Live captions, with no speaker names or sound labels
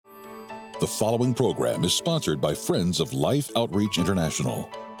The following program is sponsored by Friends of Life Outreach International.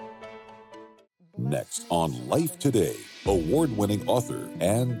 Next on Life Today, award-winning author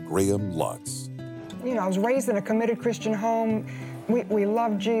Anne Graham Lotz. You know, I was raised in a committed Christian home. We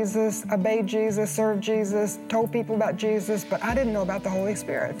loved Jesus, obeyed Jesus, served Jesus, told people about Jesus, but I didn't know about the Holy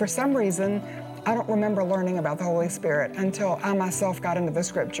Spirit. For some reason, I don't remember learning about the Holy Spirit until I myself got into the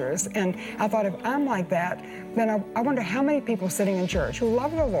Scriptures. And I thought, if I'm like that, then I wonder how many people sitting in church who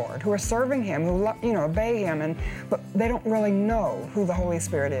love the Lord, who are serving Him, who obey Him, but they don't really know who the Holy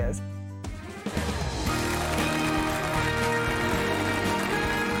Spirit is.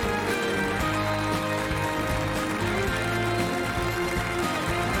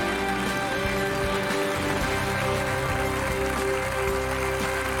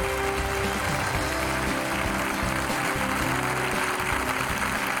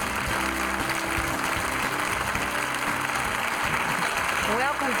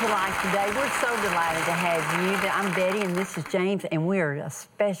 Today, we're so delighted to have you. I'm Betty, and this is James, and we're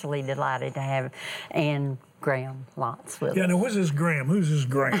especially delighted to have Anne Graham Lotz with us. Yeah, now, what's this Graham? Who's this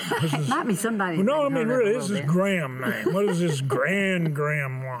Graham? Might be somebody. Well, no, I mean, really, this is Graham name. What is this Graham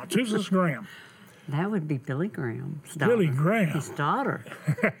Lotz? Who's this Graham? That would be Billy Graham's daughter. Billy Graham? His daughter.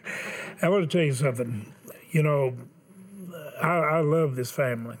 I want to tell you something. You know, I love this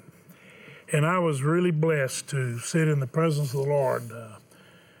family, and I was really blessed to sit in the presence of the Lord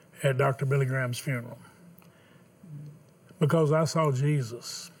at Dr. Billy Graham's funeral, because I saw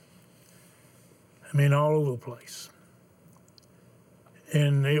Jesus, I mean, all over the place.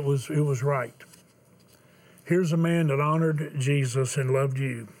 And it was right. Here's a man that honored Jesus and loved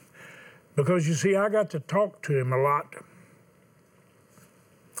you. Because you see, I got to talk to him a lot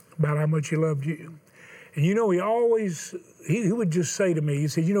about how much he loved you. And you know, he would just say to me, he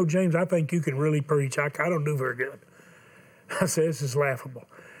said, you know, James, I think you can really preach. I don't do very good. I said, this is laughable.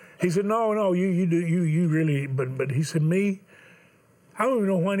 He said, no, you do, you really, but he said, me, I don't even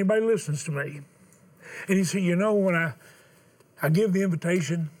know why anybody listens to me. And he said, you know, when I give the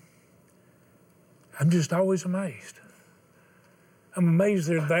invitation, I'm just always amazed. I'm amazed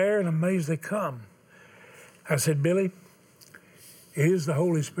they're there and I'm amazed they come. I said, Billy, it is the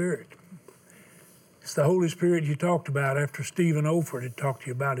Holy Spirit. It's the Holy Spirit you talked about after Stephen Olford had talked to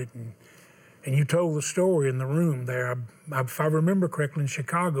you about it. And you told the story in the room there. If I remember correctly, in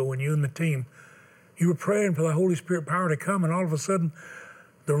Chicago, when you and the team, you were praying for the Holy Spirit power to come, and all of a sudden,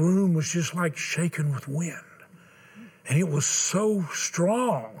 the room was just like shaken with wind. And it was so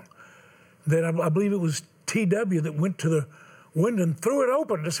strong that I believe it was TW that went to the window and threw it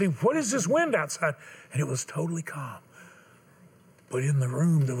open to see, what is this wind outside? And it was totally calm. But in the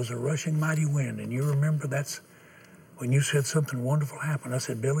room, there was a rushing mighty wind. And you remember that's when you said something wonderful happened. I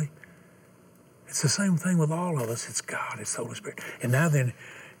said, Billy, it's the same thing with all of us. It's God, it's the Holy Spirit. And now then,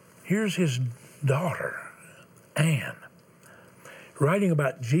 here's his daughter, Anne, writing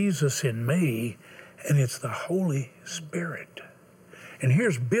about Jesus in me, and it's the Holy Spirit. And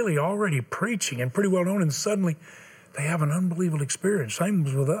here's Billy already preaching and pretty well known, and suddenly they have an unbelievable experience. Same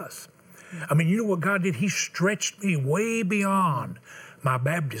was with us. I mean, you know what God did? He stretched me way beyond my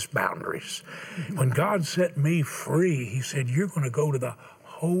Baptist boundaries. When God set me free, he said, you're going to go to the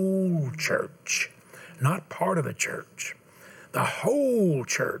whole church, not part of the church, the whole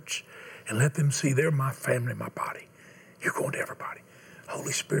church, and let them see they're my family, my body. You're going to everybody.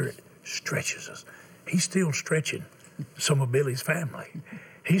 Holy Spirit stretches us. He's still stretching some of Billy's family.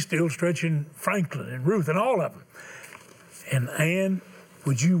 He's still stretching Franklin and Ruth and all of them. And Anne,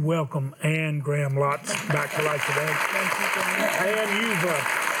 would you welcome Anne Graham Lotz back to Life Today? Thank you, Anne,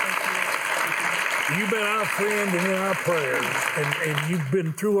 you've been our friend and in our prayers, and you've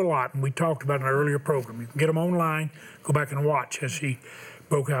been through a lot, and we talked about in an earlier program. You can get them online, go back and watch as she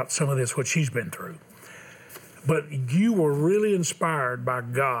broke out some of this, what she's been through. But you were really inspired by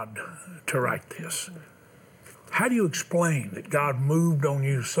God to write this. How do you explain that God moved on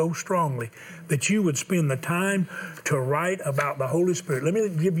you so strongly that you would spend the time to write about the Holy Spirit? Let me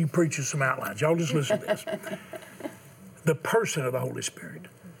give you preachers some outlines. Y'all just listen to this. The person of the Holy Spirit,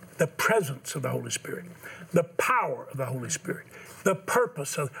 the presence of the Holy Spirit, the power of the Holy Spirit, the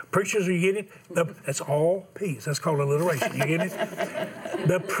purpose of, preachers, are you getting it? That's all P's. That's called alliteration. You get it?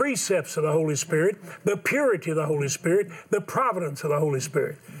 The precepts of the Holy Spirit, the purity of the Holy Spirit, the providence of the Holy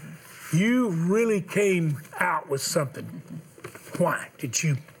Spirit. You really came out with something. Why did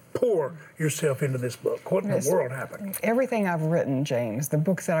you pour yourself into this book? What in the world happened? Everything I've written, James, the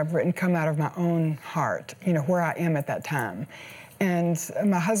books that I've written come out of my own heart, you know, where I am at that time. And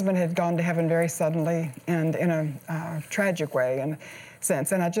my husband had gone to heaven very suddenly and in a tragic way and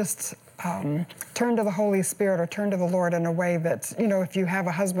since. And turn to the Holy Spirit or turn to the Lord in a way that, if you have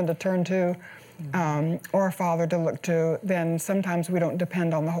a husband to turn to or a father to look to, then sometimes we don't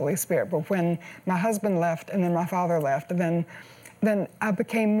depend on the Holy Spirit. But when my husband left and then my father left, then I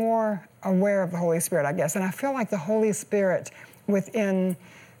became more aware of the Holy Spirit, I guess. And I feel like the Holy Spirit within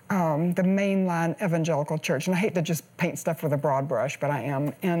the mainline evangelical church, and I hate to just paint stuff with a broad brush, but I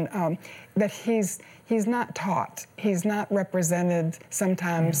am, and that he's not taught, he's not represented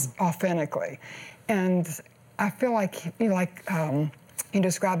sometimes authentically, and I feel like you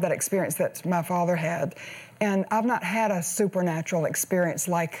described that experience that my father had, and I've not had a supernatural experience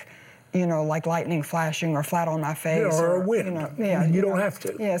like lightning flashing or flat on my face. Or a wind. You don't have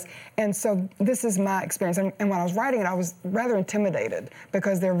to. Yes. And so this is my experience. And when I was writing it, I was rather intimidated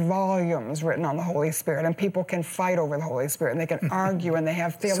because there are volumes written on the Holy Spirit, and people can fight over the Holy Spirit, and they can argue, and they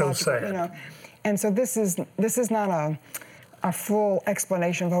have theological, so sad. And so this is not a full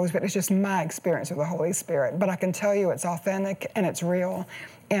explanation of the Holy Spirit. It's just my experience of the Holy Spirit. But I can tell you it's authentic and it's real.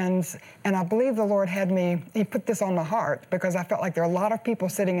 And I believe the Lord He put this on my heart because I felt like there are a lot of people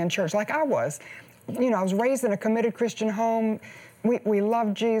sitting in church like I was. I was raised in a committed Christian home. We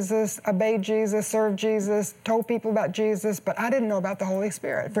loved Jesus, obeyed Jesus, served Jesus, told people about Jesus, but I didn't know about the Holy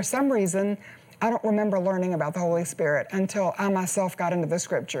Spirit. For some reason, I don't remember learning about the Holy Spirit until I myself got into the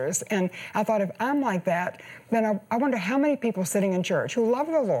Scriptures. And I thought, if I'm like that, then I wonder how many people sitting in church who love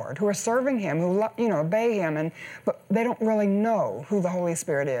the Lord, who are serving Him, who obey Him, but they don't really know who the Holy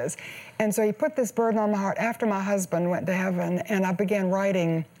Spirit is. And so He put this burden on my heart after my husband went to heaven, and I began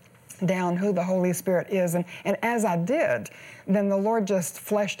writing down who the Holy Spirit is. And as I did, then the Lord just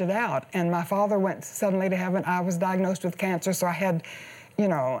fleshed it out. And my father went suddenly to heaven. I was diagnosed with cancer, so I had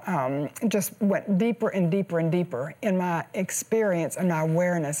just went deeper and deeper and deeper in my experience and my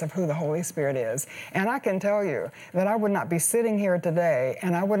awareness of who the Holy Spirit is. And I can tell you that I would not be sitting here today,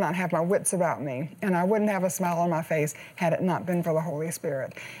 and I would not have my wits about me, and I wouldn't have a smile on my face had it not been for the Holy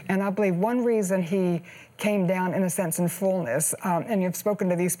Spirit. And I believe one reason He came down, in a sense, in fullness, and you've spoken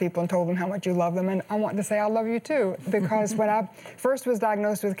to these people and told them how much you love them, and I want to say I love you too, because when I first was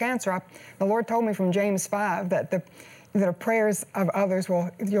diagnosed with cancer, the Lord told me from James 5 that the prayers of others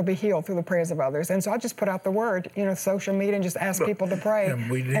you'll be healed through the prayers of others. And so I just put out the word, social media, and just asked people to pray. And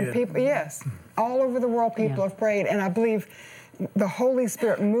we did. And people, yes, all over the world people have prayed. And I believe the Holy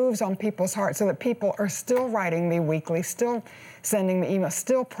Spirit moves on people's hearts so that people are still writing me weekly, still sending me emails,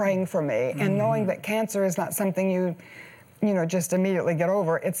 still praying for me, and knowing that cancer is not something you just immediately get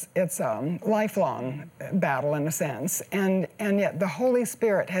over. It's a lifelong battle in a sense. And yet the Holy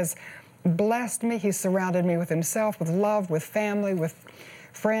Spirit has blessed me. He's surrounded me with Himself, with love, with family, with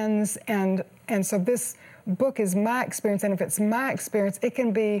friends. And so this book is my experience. And if it's my experience, it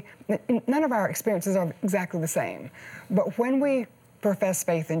can be, none of our experiences are exactly the same. But when we profess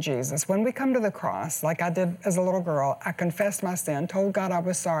faith in Jesus, when we come to the cross, like I did as a little girl, I confessed my sin, told God I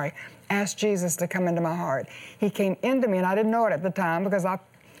was sorry, asked Jesus to come into my heart. He came into me, and I didn't know it at the time because I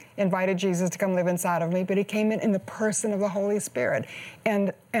invited Jesus to come live inside of me, but He came in the person of the Holy Spirit.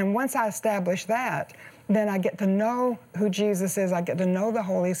 And once I establish that, then I get to know who Jesus is, I get to know the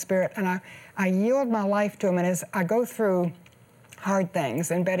Holy Spirit, and I yield my life to Him. And as I go through hard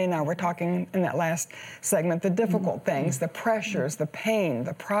things, and Betty and I were talking in that last segment, the difficult things, the pressures, the pain,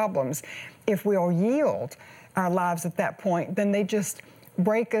 the problems, if we'll yield our lives at that point, then they just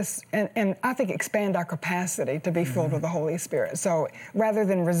break us and I think expand our capacity to be filled with the Holy Spirit. So rather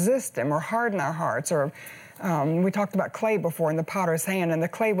than resist Him or harden our hearts, or we talked about clay before in the potter's hand, and the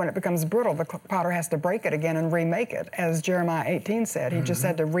clay, when it becomes brittle, the potter has to break it again and remake it, as Jeremiah 18 said. He just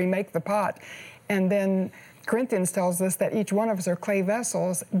had to remake the pot. And then Corinthians tells us that each one of us are clay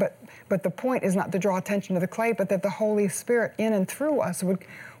vessels, but the point is not to draw attention to the clay, but that the Holy Spirit in and through us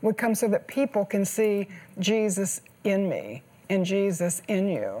would come so that people can see Jesus in me and Jesus in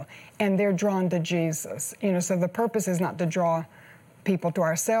you, and they're drawn to Jesus. So the purpose is not to draw people to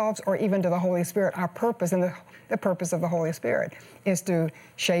ourselves or even to the Holy Spirit. Our purpose, and the purpose of the Holy Spirit, is to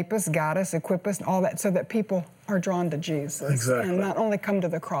shape us, guide us, equip us, and all that, so that people are drawn to Jesus. Exactly. And not only come to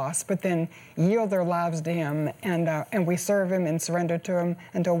the cross, but then yield their lives to Him, and we serve Him and surrender to Him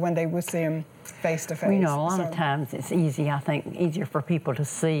until one day we'll see Him face to face. A lot of times it's easier for people to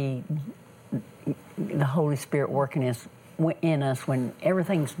see the Holy Spirit working in us when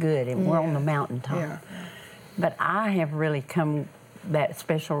everything's good and we're on the mountaintop. Yeah. But I have really come that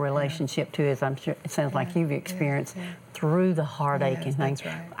special relationship to, as I'm sure it sounds like you've experienced, through the heartache and things.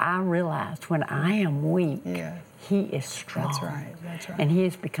 That's right. I realized when I am weak, He is strong. That's right. That's right. And He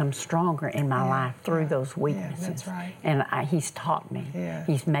has become stronger in my life through those weaknesses. That's right. And He's taught me.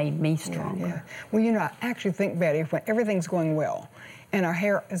 He's made me stronger. Well, I actually think, Betty, when everything's going well, and our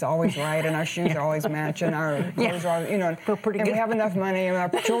hair is always right, and our shoes are always match, and our clothes are, Feel pretty and good. we have enough money, and our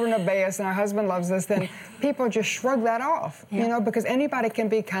children obey us, and our husband loves us, then people just shrug that off, because anybody can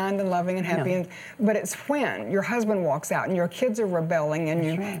be kind and loving and happy, but it's when your husband walks out and your kids are rebelling and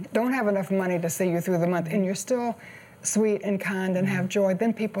you don't have enough money to see you through the month, and you're still sweet and kind and have joy,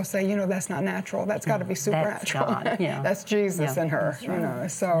 then people say, that's not natural. That's got to be supernatural. That's God, That's Jesus in her,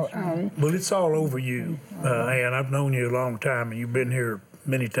 So, Well, it's all over you, Ann. I've known you a long time, and you've been here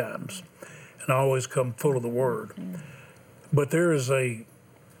many times, and always come full of the Word. But there is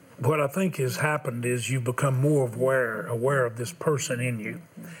what I think has happened is you've become more aware of this person in you,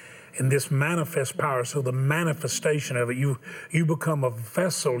 and this manifest power. So the manifestation of it, you become a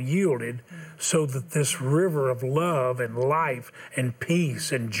vessel yielded, so that this river of love and life and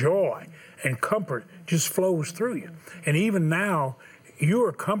peace and joy and comfort just flows through you. And even now, you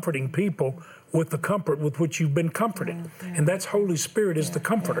are comforting people with the comfort with which you've been comforted. And that's Holy Spirit is the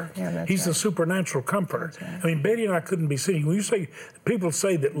comforter. He's the supernatural comforter. I mean, Betty and I couldn't be sitting. When people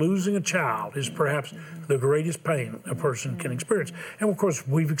say that losing a child is perhaps the greatest pain a person can experience. And of course,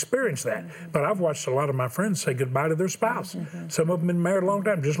 we've experienced that. But I've watched a lot of my friends say goodbye to their spouse. Some of them been married a long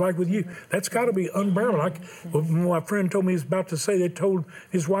time, just like with you. That's got to be unbearable. Like when my friend told me he was about to say they told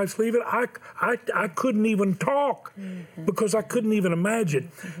his wife's leaving, I couldn't even talk because I couldn't even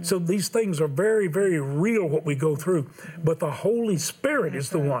imagine. So these things are very, very real, what we go through. But the Holy Spirit is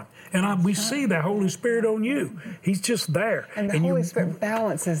the one. And we see the Holy Spirit on you. He's just there. And the Holy Spirit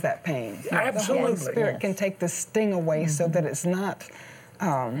balances that pain. Absolutely. The Holy Spirit can take the sting away so that it's not,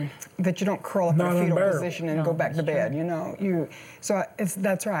 that you don't curl up in a fetal position and go back to bed, So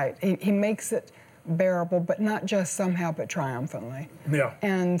that's right. He makes it bearable, but not just somehow, but triumphantly. Yeah.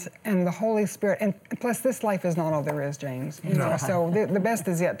 And the Holy Spirit, and plus this life is not all there is, James. So the best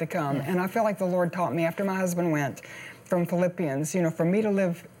is yet to come. And I feel like the Lord taught me after my husband went from Philippians, for me to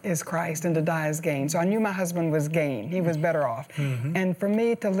live is Christ and to die is gain. So I knew my husband was gain. He was better off. And for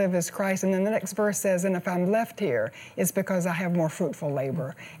me to live is Christ. And then the next verse says, and if I'm left here, it's because I have more fruitful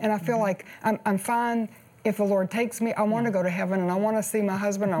labor. And I feel like I'm fine. If the Lord takes me, I want to go to heaven, and I want to see my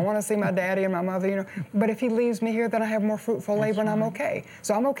husband, and I want to see my daddy and my mother, But if he leaves me here, then I have more fruitful labor, and I'm okay.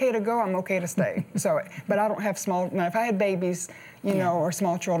 So I'm okay to go, I'm okay to stay. But I don't have now if I had babies, or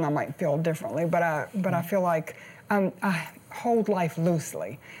small children, I might feel differently. But I feel like I hold life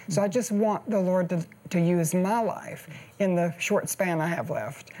loosely. So I just want the Lord to use my life in the short span I have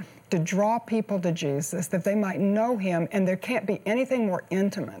left to draw people to Jesus, that they might know him, and there can't be anything more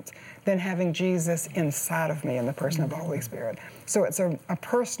intimate than having Jesus inside of me in the person of the Holy Spirit. So it's a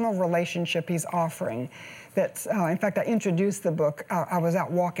personal relationship he's offering. That's, in fact, I introduced the book. I was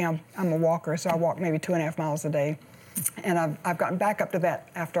out walking. I'm a walker, so I walk maybe 2.5 miles a day. And I've gotten back up to that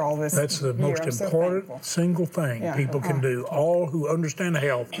after all this. That's the most important single thing people can do. All who understand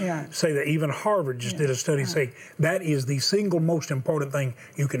health say that. Even Harvard just did a study say that is the single most important thing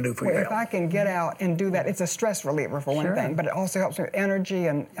you can do for your health. If I can get out and do that, it's a stress reliever for one thing, but it also helps with energy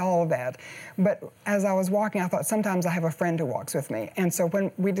and all of that. But as I was walking, I thought sometimes I have a friend who walks with me. And so when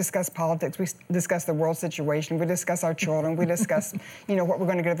we discuss politics, we discuss the world situation, we discuss our children, we discuss, what we're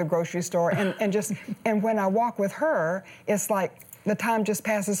going to get at the grocery store. And when I walk with her, it's like the time just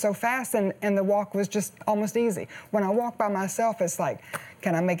passes so fast, and the walk was just almost easy. When I walk by myself, it's like,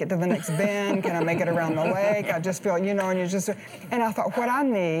 can I make it to the next bend? Can I make it around the lake? I just feel, and I thought, what I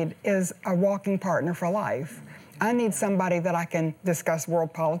need is a walking partner for life. I need somebody that I can discuss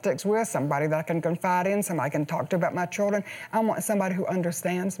world politics with, somebody that I can confide in, somebody I can talk to about my children. I want somebody who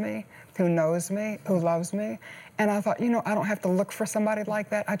understands me, who knows me, who loves me. And I thought, I don't have to look for somebody like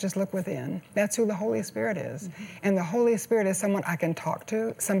that. I just look within. That's who the Holy Spirit is. And the Holy Spirit is someone I can talk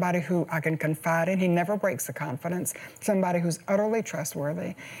to, somebody who I can confide in. He never breaks the confidence. Somebody who's utterly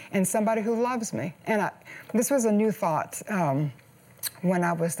trustworthy, and somebody who loves me. And this was a new thought when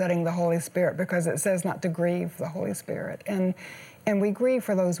I was studying the Holy Spirit, because it says not to grieve the Holy Spirit. And we grieve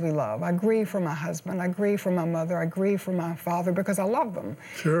for those we love. I grieve for my husband. I grieve for my mother. I grieve for my father because I love them.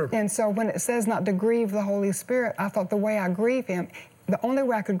 Sure. And so when it says not to grieve the Holy Spirit, I thought the way I grieve him, the only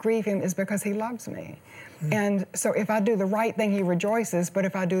way I could grieve him is because he loves me. And so if I do the right thing, he rejoices. But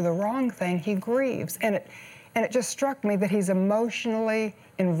if I do the wrong thing, he grieves. And it just struck me that he's emotionally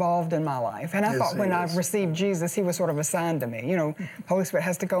involved in my life. And I thought when I received Jesus, he was sort of assigned to me. You know, Holy Spirit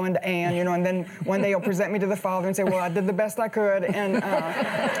has to go into Ann, you know, and then one day he'll present me to the Father and say, well, I did the best I could. And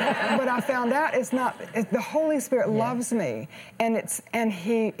but I found out the Holy Spirit loves me, and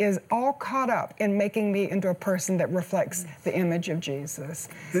he is all caught up in making me into a person that reflects the image of Jesus.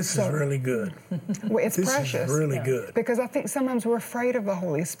 This is really good. Well, it's precious. This is really good. Because I think sometimes we're afraid of the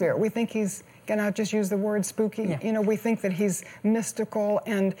Holy Spirit. We think he's, can I just use the word spooky? Yeah. You know, we think that he's mystical,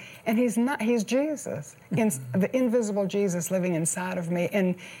 and he's not. He's Jesus, the invisible Jesus living inside of me.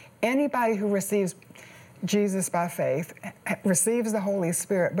 And anybody who receives Jesus by faith receives the Holy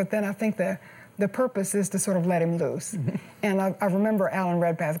Spirit, but then I think the purpose is to sort of let him loose. And I remember Alan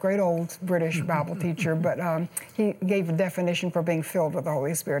Redpath, great old British Bible teacher, but he gave a definition for being filled with the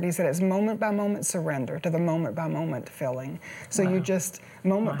Holy Spirit. He said it's moment-by-moment surrender to the moment-by-moment filling. So you just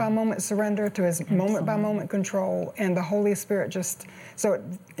moment-by-moment surrender to his moment-by-moment control, and the Holy Spirit so it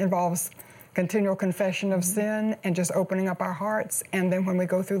involves continual confession of sin and just opening up our hearts. And then when we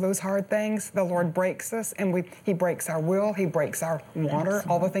go through those hard things, the Lord breaks us, and he breaks our will, he breaks our wanter,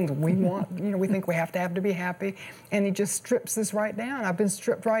 all the things we want, you know, we think we have to be happy. And he just strips us right down. I've been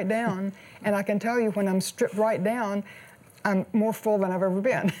stripped right down. And I can tell you, when I'm stripped right down, I'm more full than I've ever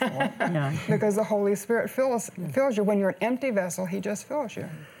been. Because the Holy Spirit fills you. When you're an empty vessel, he just fills you.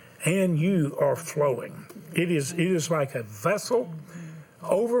 And you are flowing. It is like a vessel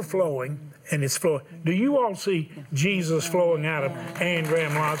overflowing, and it's flowing. Do you all see Jesus flowing out of Ann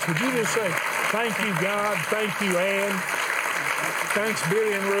Graham Lotz? Would you just say, thank you, God, thank you, Ann. Thanks,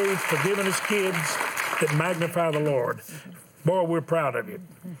 Billy and Ruth, for giving us kids that magnify the Lord. Boy, we're proud of you.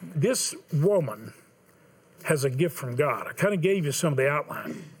 This woman has a gift from God. I kind of gave you some of the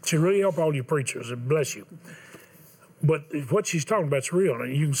outline. She really helped all you preachers, and bless you. But what she's talking about is real,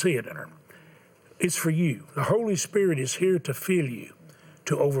 and you can see it in her. It's for you. The Holy Spirit is here to fill you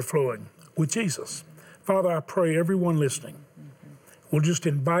to overflowing with Jesus. Father, I pray everyone listening will just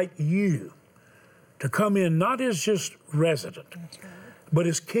invite you to come in, not as just resident, but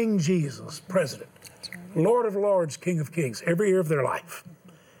as King Jesus, President, Lord of Lords, King of Kings, every year of their life.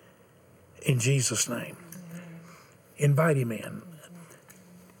 In Jesus' name. Invite him in.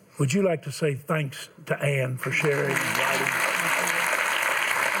 Would you like to say thanks to Ann for sharing and inviting?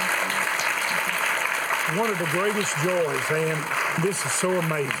 One of the greatest joys, Ann, this is so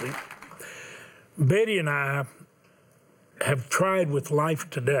amazing. Betty and I have tried with Life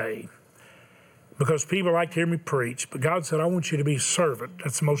Today, because people like to hear me preach, but God said, I want you to be a servant.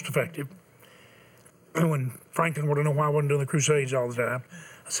 That's the most effective. And when Franklin wanted to know why I wasn't doing the crusades all the time,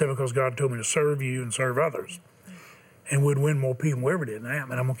 I said, because God told me to serve you and serve others. And we'd win more people than we ever did. And I'm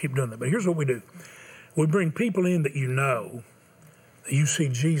going to keep doing that. But here's what we do. We bring people in that you know, that you see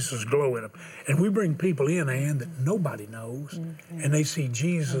Jesus glow in them. And we bring people in, Ann, that nobody knows, and they see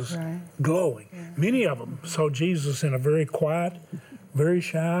Jesus glowing. Many of them saw Jesus in a very quiet, very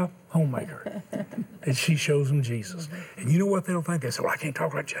shy homemaker. And she shows them Jesus. And you know what they'll think? They say, well, I can't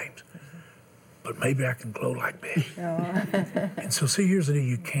talk like James, but maybe I can glow like Betty. And so see, here's the deal.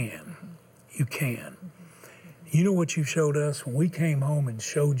 You can. You can. You know what you showed us when we came home and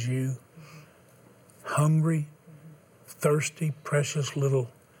showed you hungry, thirsty, precious little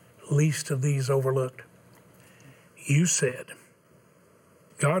least of these overlooked? You said,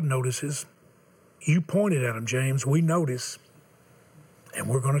 God notices. You pointed at them, James. We notice, and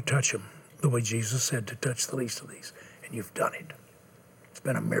we're going to touch them the way Jesus said to touch the least of these. And you've done it. It's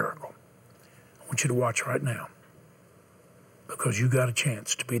been a miracle. I want you to watch right now, because you got a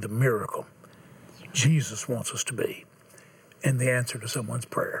chance to be the miracle Jesus wants us to be, and the answer to someone's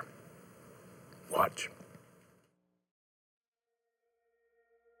prayer. Watch.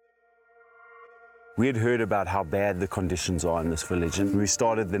 We had heard about how bad the conditions are in this village, and we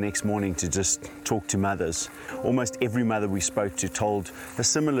started the next morning to just talk to mothers. Almost every mother we spoke to told a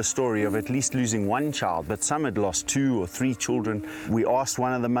similar story of at least losing one child, but some had lost 2 or 3 children. We asked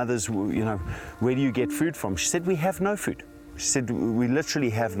one of the mothers, you know, where do you get food from? She said, we have no food. She said, we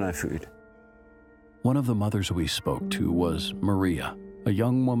literally have no food. One of the mothers we spoke to was Maria, a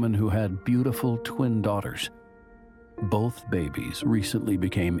young woman who had beautiful twin daughters. Both babies recently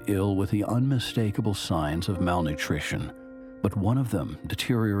became ill with the unmistakable signs of malnutrition, but one of them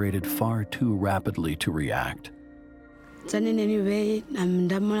deteriorated far too rapidly to react.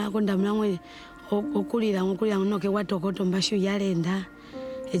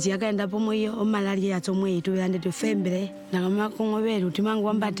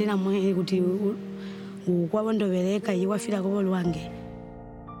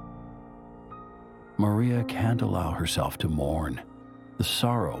 Maria can't allow herself to mourn. The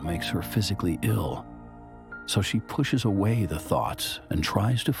sorrow makes her physically ill. so she pushes away the thoughts and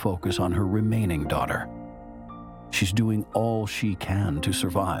tries to focus on her remaining daughter. She's doing all she can to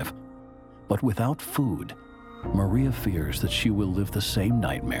survive, but without food, Maria fears that she will live the same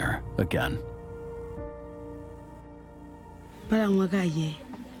nightmare again.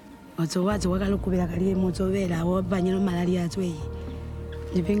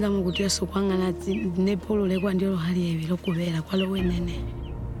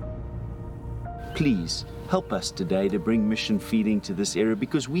 Please help us today to bring mission feeding to this area,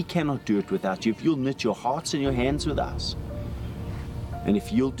 because we cannot do it without you. If you'll knit your hearts and your hands with us, and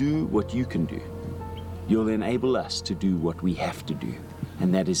if you'll do what you can do, you'll enable us to do what we have to do,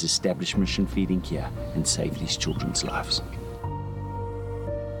 and that is establish mission feeding here and save these children's lives.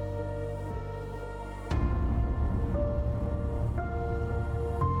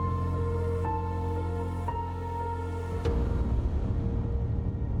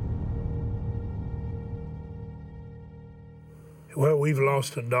 Well, we've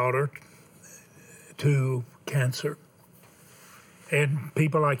lost a daughter to cancer, and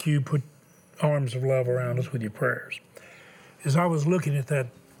people like you put arms of love around us with your prayers. As I was looking at that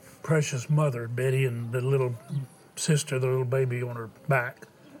precious mother, Betty, and the little sister, the little baby on her back,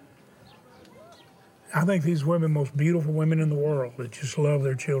 I think these women, most beautiful women in the world, that just love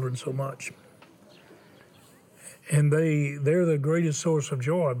their children so much. And they're the greatest source of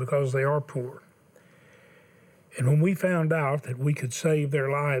joy because they are poor. And when we found out that we could save their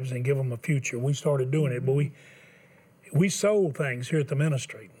lives and give them a future, we started doing it. But we sold things here at the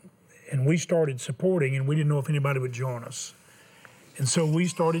ministry, and we started supporting, and we didn't know if anybody would join us. And so we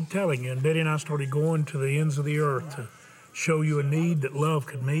started telling you, and Betty and I started going to the ends of the earth to show you a need that love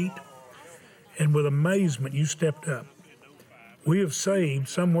could meet. And with amazement, you stepped up. We have saved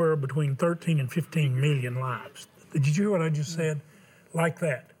somewhere between 13 and 15 million lives. Did you hear what I just said? Like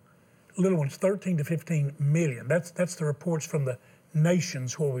that. Little ones, 13 to 15 million. That's the reports from the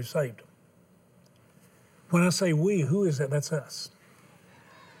nations where we've saved them. When I say we, who is that? That's us.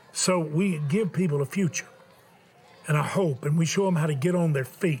 So we give people a future and a hope, and we show them how to get on their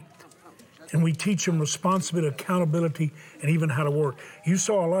feet. And we teach them responsibility, accountability, and even how to work. You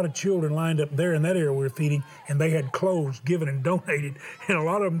saw a lot of children lined up there in that area we were feeding, and they had clothes given and donated, and a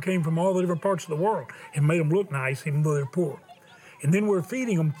lot of them came from all the different parts of the world and made them look nice even though they're poor. And then we're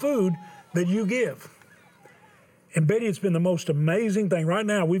feeding them food that you give. And Betty, it's been the most amazing thing. Right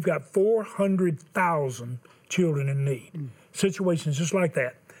now, we've got 400,000 children in need. Situations just like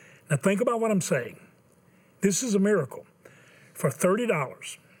that. Now think about what I'm saying. This is a miracle. For $30,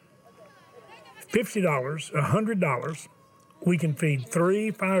 $50, $100, we can feed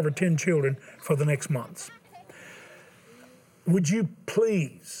 3, 5, or 10 children for the next months. Would you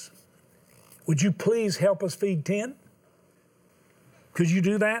please help us feed 10? Could you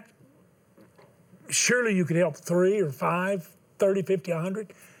do that? Surely you could help 3 or 5, 30, 50,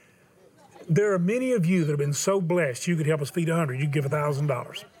 100. There are many of you that have been so blessed you could help us feed 100. You'd give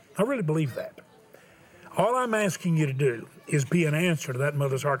 $1,000. I really believe that. All I'm asking you to do is be an answer to that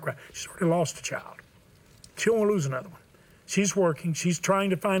mother's heart cry. She's already lost a child. She don't want to lose another one. She's working. She's trying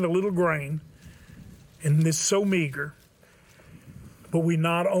to find a little grain, and it's so meager. But we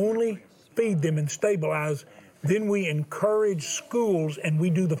not only feed them and stabilize, then we encourage schools and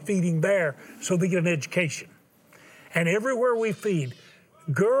we do the feeding there so they get an education. And everywhere we feed,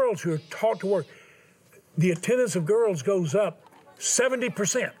 girls who are taught to work, the attendance of girls goes up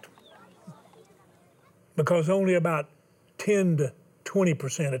 70% because only about 10 to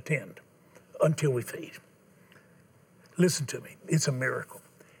 20% attend until we feed. Listen to me, it's a miracle.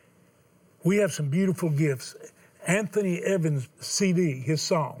 We have some beautiful gifts. Anthony Evans' CD, his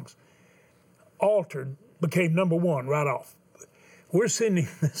songs, Altered, became #1 right off. We're sending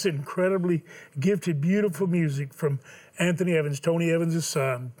this incredibly gifted, beautiful music from Anthony Evans, Tony Evans'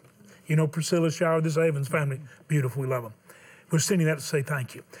 son. You know, Priscilla Shower, this Evans family, beautiful, we love them. We're sending that to say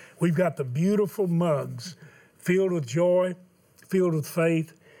thank you. We've got the beautiful mugs filled with joy, filled with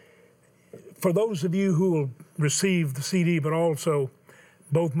faith. For those of you who will receive the CD, but also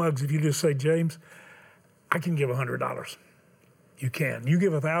both mugs, if you just say, James, I can give $100. You can. You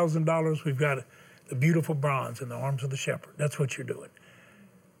give $1,000, we've got the beautiful bronze in the arms of the shepherd. That's what you're doing.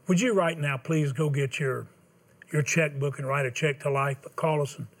 Would you right now please go get your checkbook and write a check to life, but call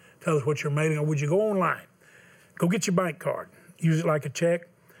us and tell us what you're mailing, or would you go online? Go get your bank card, use it like a check,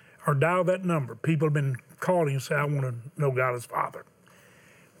 or dial that number. People have been calling and say, I want to know God as Father.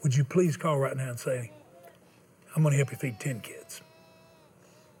 Would you please call right now and say, I'm going to help you feed 10 kids,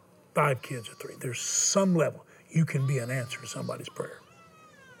 5 kids or 3. There's some level you can be an answer to somebody's prayer.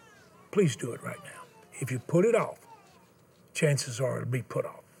 Please do it right now. If you put it off, chances are it'll be put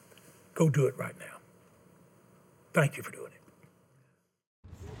off. Go do it right now. Thank you for doing it.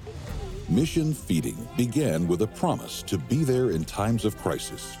 Mission Feeding began with a promise to be there in times of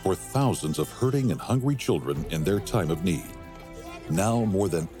crisis for thousands of hurting and hungry children in their time of need. Now more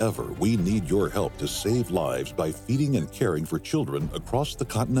than ever, we need your help to save lives by feeding and caring for children across the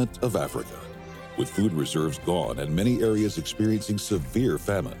continent of Africa. With food reserves gone and many areas experiencing severe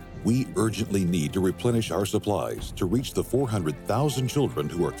famine, we urgently need to replenish our supplies to reach the 400,000 children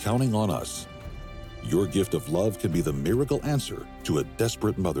who are counting on us. Your gift of love can be the miracle answer to a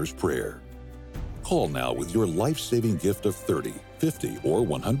desperate mother's prayer. Call now with your life-saving gift of $30, $50, or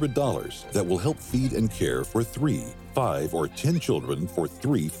 $100 that will help feed and care for 3, 5, or 10 children for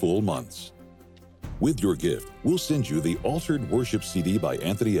 3 full months. With your gift, we'll send you the Altered Worship CD by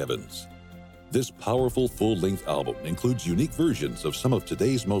Anthony Evans. This powerful full-length album includes unique versions of some of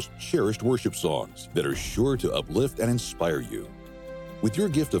today's most cherished worship songs that are sure to uplift and inspire you. With your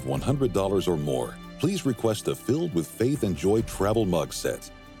gift of $100 or more, please request a Filled with Faith and Joy travel mug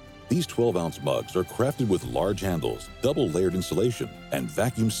set. These 12-ounce mugs are crafted with large handles, double-layered insulation, and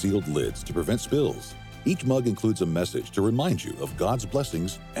vacuum-sealed lids to prevent spills. Each mug includes a message to remind you of God's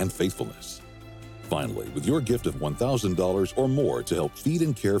blessings and faithfulness. Finally, with your gift of $1,000 or more to help feed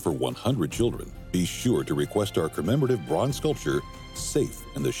and care for 100 children, be sure to request our commemorative bronze sculpture, Safe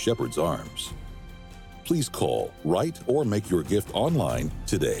in the Shepherd's Arms. Please call, write, or make your gift online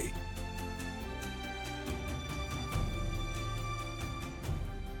today.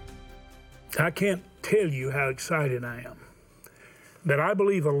 I can't tell you how excited I am that I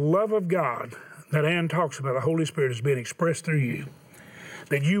believe the love of God that Ann talks about, the Holy Spirit, has been expressed through you,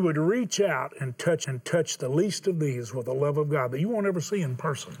 that you would reach out and touch the least of these with the love of God that you won't ever see in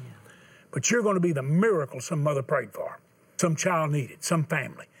person. But you're going to be the miracle some mother prayed for, some child needed, some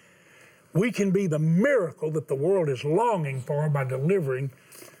family. We can be the miracle that the world is longing for by delivering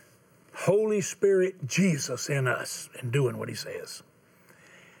Holy Spirit Jesus in us and doing what he says.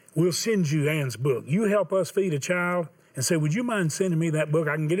 We'll send you Ann's book. You help us feed a child and say, would you mind sending me that book?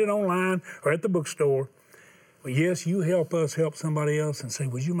 I can get it online or at the bookstore. Well, yes, you help us help somebody else and say,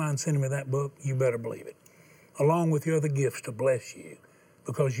 would you mind sending me that book? You better believe it. Along with the other gifts to bless you,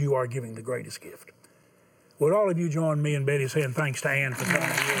 because you are giving the greatest gift. Would all of you join me and Betty saying thanks to Ann for coming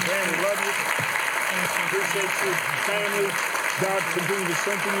here? Ann, we love you. Appreciate your family. God continue to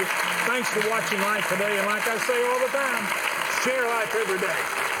strengthen you. Thanks for watching Life Today. And like I say all the time, share life every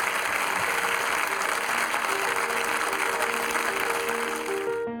day.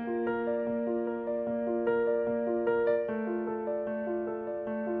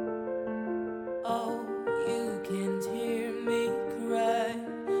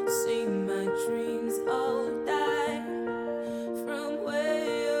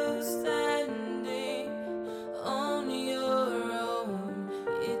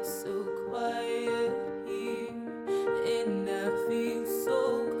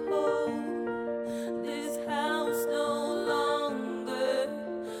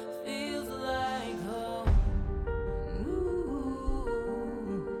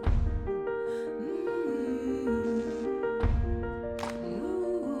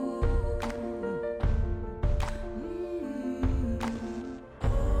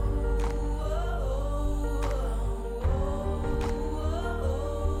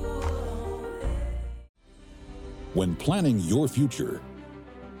 When planning your future,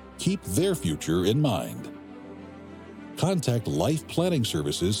 keep their future in mind. Contact Life Planning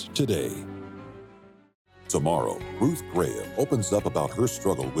Services today. Tomorrow, Ruth Graham opens up about her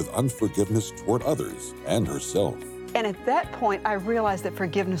struggle with unforgiveness toward others and herself. And at that point, I realized that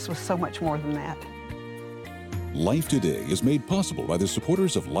forgiveness was so much more than that. Life Today is made possible by the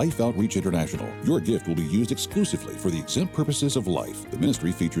supporters of Life Outreach International. Your gift will be used exclusively for the exempt purposes of life. The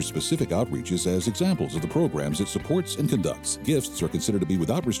ministry features specific outreaches as examples of the programs it supports and conducts. Gifts are considered to be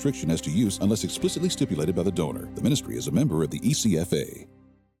without restriction as to use unless explicitly stipulated by the donor. The ministry is a member of the ECFA.